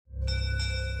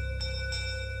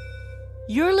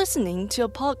You're listening to a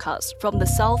podcast from the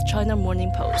South China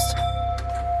Morning Post.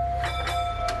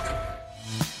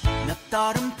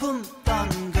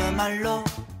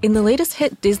 In the latest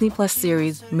hit Disney Plus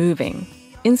series, Moving,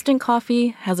 instant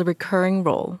coffee has a recurring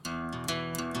role.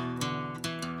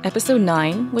 Episode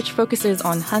 9, which focuses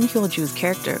on Han Hyo-ju's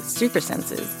character, Super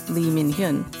Senses, Lee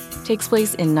Min-hyun, takes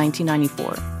place in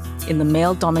 1994, in the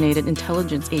male-dominated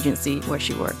intelligence agency where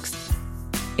she works.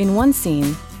 In one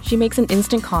scene, she makes an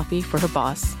instant coffee for her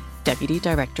boss, Deputy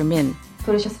Director Min.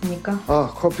 부르셨습니까?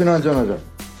 커피나 한잔 하자.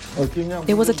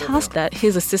 It was a task that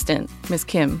his assistant, Miss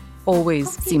Kim, always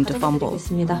seemed to fumble.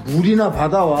 물이나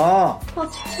받아와.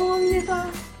 죄송합니다.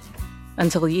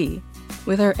 Until Yi,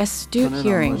 with her astute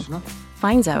hearing,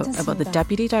 finds out about the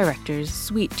deputy director's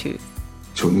sweet tooth.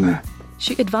 좋네.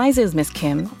 She advises Miss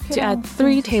Kim to add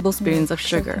 3 tablespoons of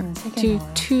sugar to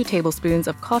 2 tablespoons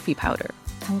of coffee powder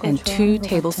and 2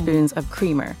 tablespoons of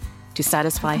creamer to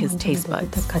satisfy his taste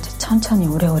buds. 천천히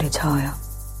오래오래 저어요.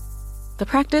 The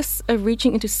practice of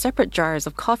reaching into separate jars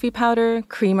of coffee powder,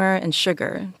 creamer, and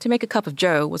sugar to make a cup of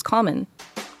joe was common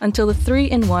until the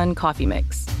 3-in-1 coffee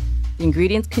mix. The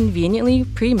ingredients conveniently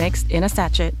pre-mixed in a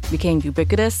sachet became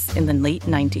ubiquitous in the late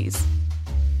 90s.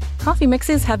 Coffee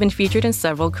mixes have been featured in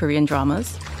several Korean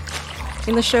dramas.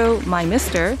 In the show My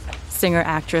Mister,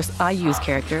 singer-actress IU's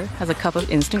character has a cup of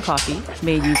instant coffee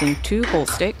made using 2 whole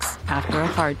sticks after a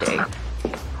hard day.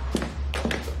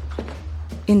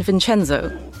 In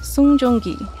Vincenzo, Sung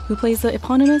Jong-gi, who plays the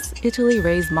eponymous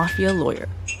Italy-raised mafia lawyer,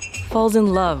 falls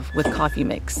in love with coffee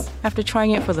mix after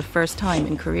trying it for the first time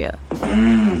in Korea.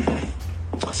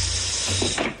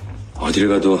 어딜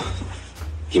가도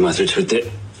이 맛을 절대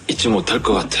잊지 못할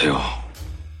것 같아요.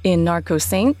 In Narco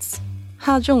Saints,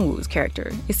 Ha Jong-woo's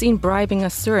character is seen bribing a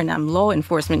Suriname law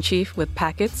enforcement chief with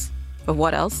packets of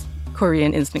what else?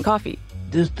 Korean instant coffee.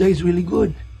 This tastes really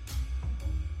good.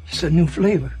 It's a new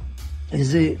flavor.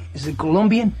 Is it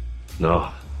Colombian? No,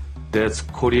 that's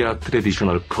Korea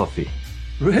traditional coffee.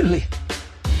 Really?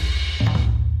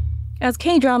 As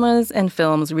K-dramas and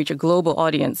films reach a global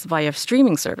audience via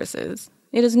streaming services,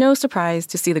 it is no surprise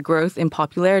to see the growth in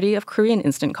popularity of Korean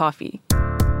instant coffee.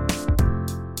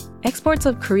 Exports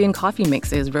of Korean coffee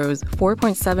mixes rose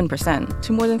 4.7%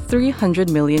 to more than $300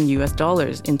 million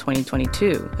in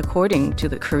 2022, according to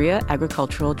the Korea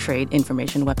Agricultural Trade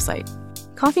Information website.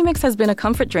 Coffee mix has been a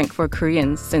comfort drink for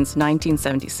Koreans since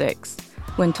 1976,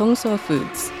 when Tongsuh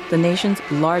Foods, the nation's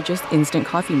largest instant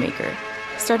coffee maker,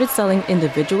 started selling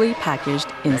individually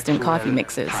packaged instant coffee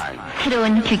mixes.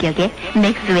 새로운 규격의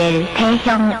맥스웰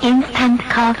대형 instant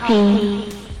coffee.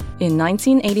 In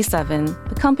 1987,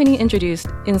 the company introduced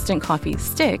instant coffee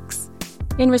sticks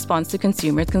in response to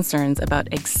consumers' concerns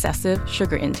about excessive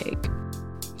sugar intake.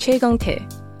 Choi Gong-tae,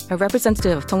 a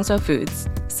representative of Tongsuh Foods,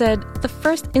 said the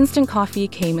first instant coffee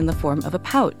came in the form of a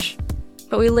pouch,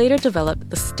 but we later developed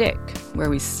the stick,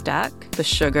 where we stack the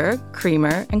sugar,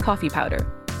 creamer, and coffee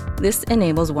powder. This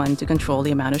enables one to control the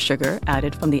amount of sugar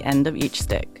added from the end of each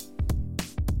stick.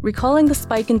 Recalling the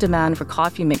spike in demand for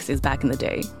coffee mixes back in the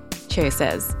day, Che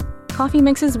says, coffee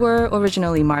mixes were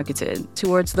originally marketed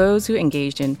towards those who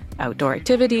engaged in outdoor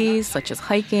activities such as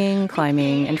hiking,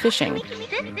 climbing, and fishing.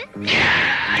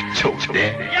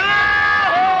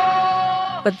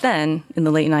 But then, in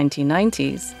the late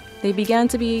 1990s, they began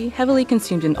to be heavily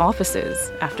consumed in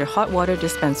offices after hot water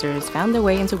dispensers found their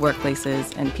way into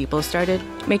workplaces and people started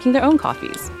making their own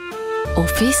coffees.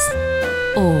 Office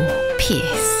or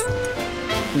peace?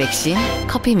 Mixin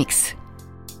coffee mix.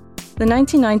 The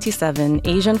 1997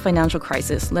 Asian financial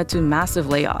crisis led to massive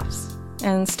layoffs,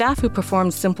 and staff who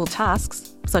performed simple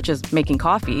tasks, such as making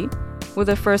coffee, were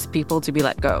the first people to be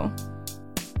let go.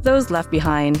 Those left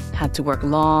behind had to work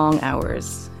long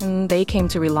hours, and they came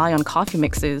to rely on coffee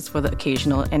mixes for the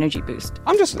occasional energy boost.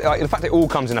 I'm just, the fact it all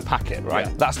comes in a packet, right?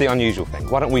 Yeah. That's the unusual thing.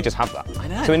 Why don't we just have that? I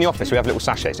know. So in the office, we have little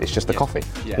sachets. It's just the coffee.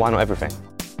 Yeah. Why not everything?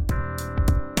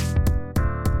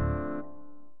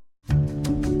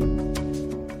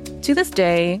 To this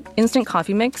day, instant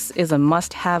coffee mix is a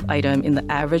must-have item in the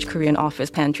average Korean office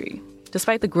pantry,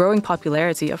 despite the growing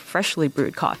popularity of freshly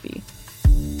brewed coffee.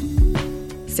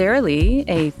 Sarah Lee,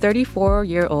 a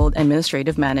 34-year-old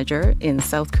administrative manager in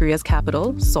South Korea's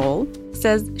capital, Seoul,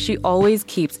 says she always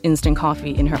keeps instant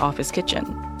coffee in her office kitchen.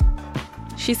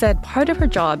 She said part of her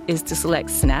job is to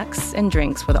select snacks and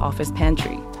drinks for the office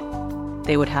pantry.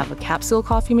 They would have a capsule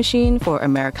coffee machine for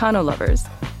Americano lovers,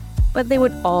 but they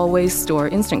would always store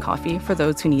instant coffee for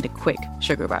those who need a quick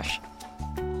sugar rush.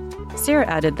 Sarah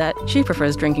added that she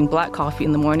prefers drinking black coffee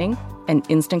in the morning and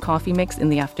instant coffee mix in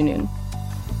the afternoon.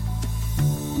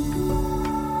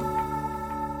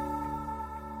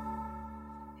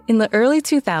 In the early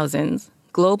 2000s,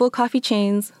 global coffee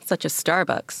chains such as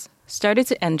Starbucks started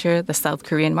to enter the South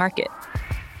Korean market,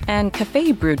 and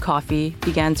cafe-brewed coffee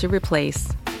began to replace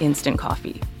instant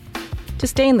coffee. To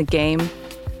stay in the game,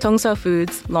 Tongso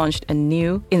Foods launched a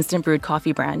new instant brewed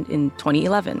coffee brand in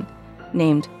 2011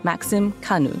 named Maxim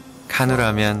Kanu.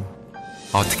 카누라면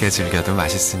어떻게 즐겨도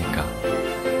맛있으니까.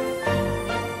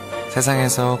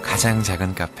 세상에서 가장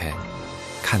작은 카페,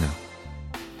 카누.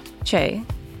 Che,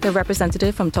 the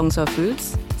representative from Tongso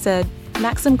Foods, said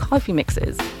Maxim coffee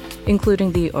mixes,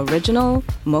 including the original,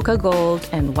 mocha gold,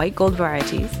 and white gold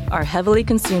varieties, are heavily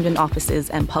consumed in offices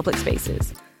and public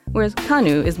spaces, whereas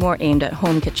Kanu is more aimed at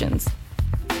home kitchens.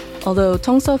 Although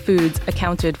Tongso Foods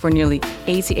accounted for nearly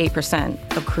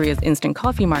 88% of Korea's instant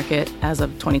coffee market as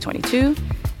of 2022,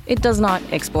 it does not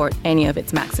export any of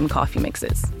its Maxim coffee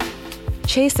mixes.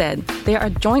 Che said they are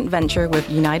a joint venture with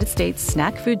United States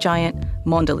snack food giant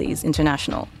Mondelez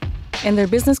International, and their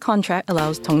business contract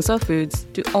allows Tongso Foods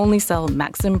to only sell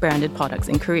Maxim-branded products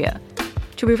in Korea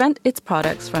to prevent its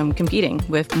products from competing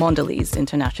with Mondelez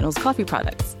International's coffee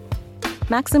products.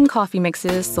 Maxim coffee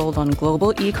mixes sold on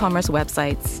global e-commerce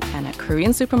websites and at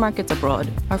Korean supermarkets abroad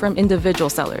are from individual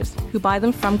sellers who buy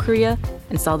them from Korea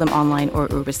and sell them online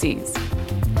or overseas.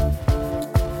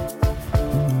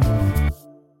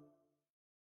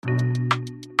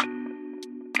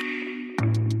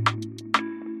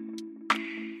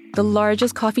 The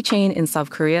largest coffee chain in South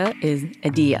Korea is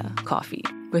Ediya Coffee,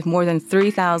 with more than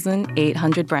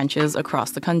 3,800 branches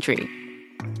across the country.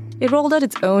 It rolled out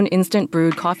its own instant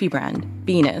brewed coffee brand,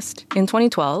 Beanist, in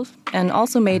 2012 and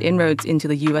also made inroads into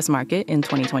the US market in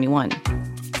 2021.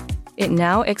 It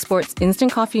now exports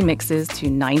instant coffee mixes to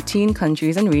 19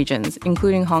 countries and regions,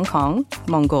 including Hong Kong,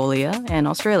 Mongolia, and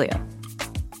Australia.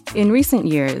 In recent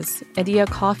years, Ediya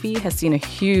Coffee has seen a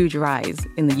huge rise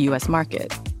in the US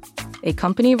market. A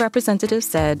company representative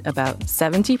said about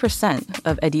 70%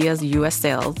 of Ediya's US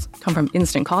sales come from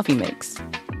instant coffee mix.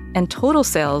 And total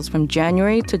sales from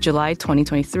January to July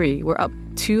 2023 were up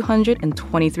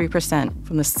 223%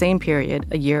 from the same period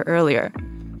a year earlier.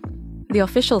 The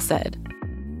official said,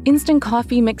 instant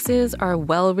coffee mixes are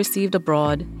well received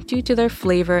abroad due to their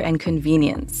flavor and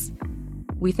convenience.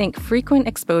 We think frequent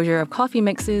exposure of coffee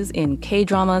mixes in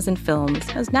K-dramas and films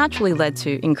has naturally led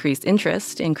to increased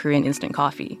interest in Korean instant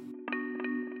coffee.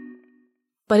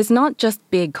 But it's not just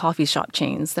big coffee shop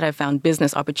chains that have found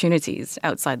business opportunities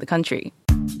outside the country.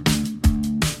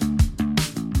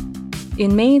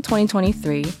 In May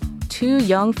 2023, two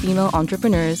young female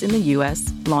entrepreneurs in the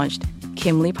US launched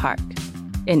Kimlee Park,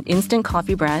 an instant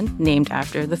coffee brand named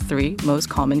after the three most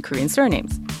common Korean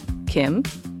surnames, Kim,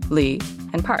 Lee,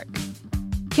 and Park.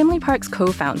 Kimlee Park's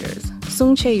co-founders,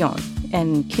 Sung Chae-yeon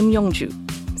and Kim Yong-ju,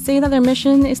 say that their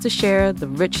mission is to share the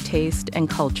rich taste and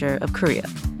culture of Korea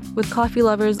with coffee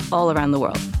lovers all around the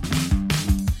world.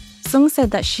 Sung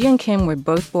said that she and Kim were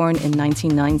both born in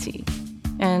 1990,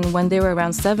 and when they were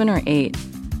around 7 or 8,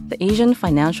 the Asian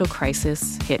financial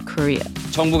crisis hit Korea.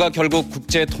 정부가 결국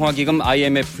국제통화기금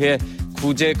IMF에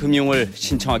구제 금융을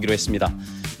신청하기로 했습니다.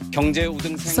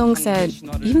 Sung said,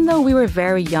 even though we were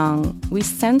very young, we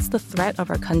sensed the threat of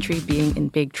our country being in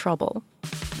big trouble.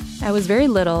 I was very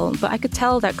little, but I could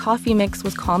tell that coffee mix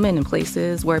was common in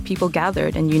places where people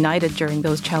gathered and united during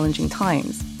those challenging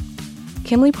times.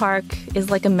 Kimlee Park is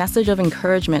like a message of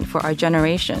encouragement for our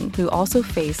generation who also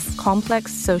face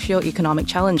complex socioeconomic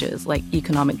challenges like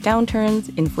economic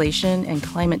downturns, inflation, and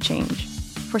climate change.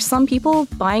 For some people,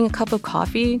 buying a cup of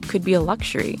coffee could be a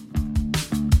luxury.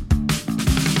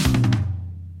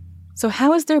 So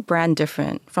how is their brand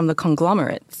different from the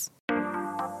conglomerates?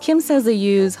 Kim says they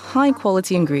use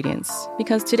high-quality ingredients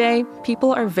because today,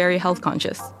 people are very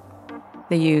health-conscious.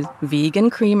 They use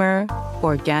vegan creamer,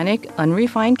 organic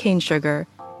unrefined cane sugar,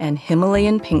 and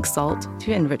Himalayan pink salt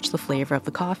to enrich the flavor of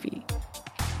the coffee.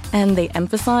 And they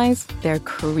emphasize their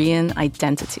Korean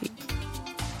identity.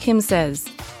 Kim says,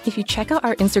 if you check out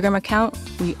our Instagram account,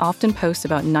 we often post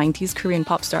about 90s Korean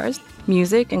pop stars,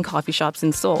 music, and coffee shops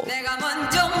in Seoul.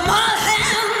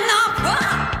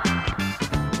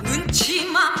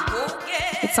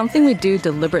 It's something we do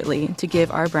deliberately to give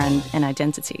our brand an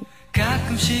identity.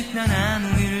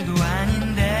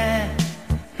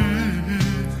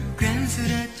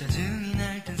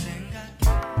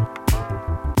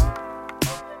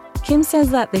 Kim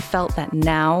says that they felt that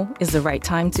now is the right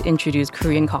time to introduce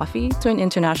Korean coffee to an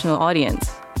international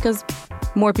audience because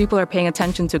more people are paying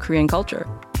attention to Korean culture.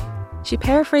 She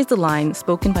paraphrased the line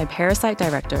spoken by Parasite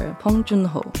director Bong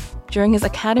Joon-ho during his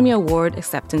Academy Award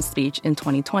acceptance speech in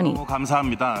 2020,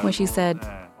 when she said,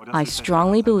 I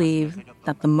strongly believe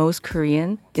that the most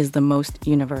Korean is the most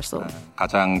universal.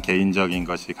 가장 개인적인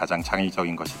것이 가장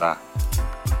창의적인 것이다.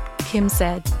 Kim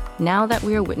said, now that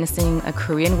we are witnessing a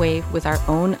Korean wave with our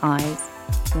own eyes,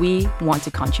 we want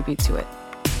to contribute to it.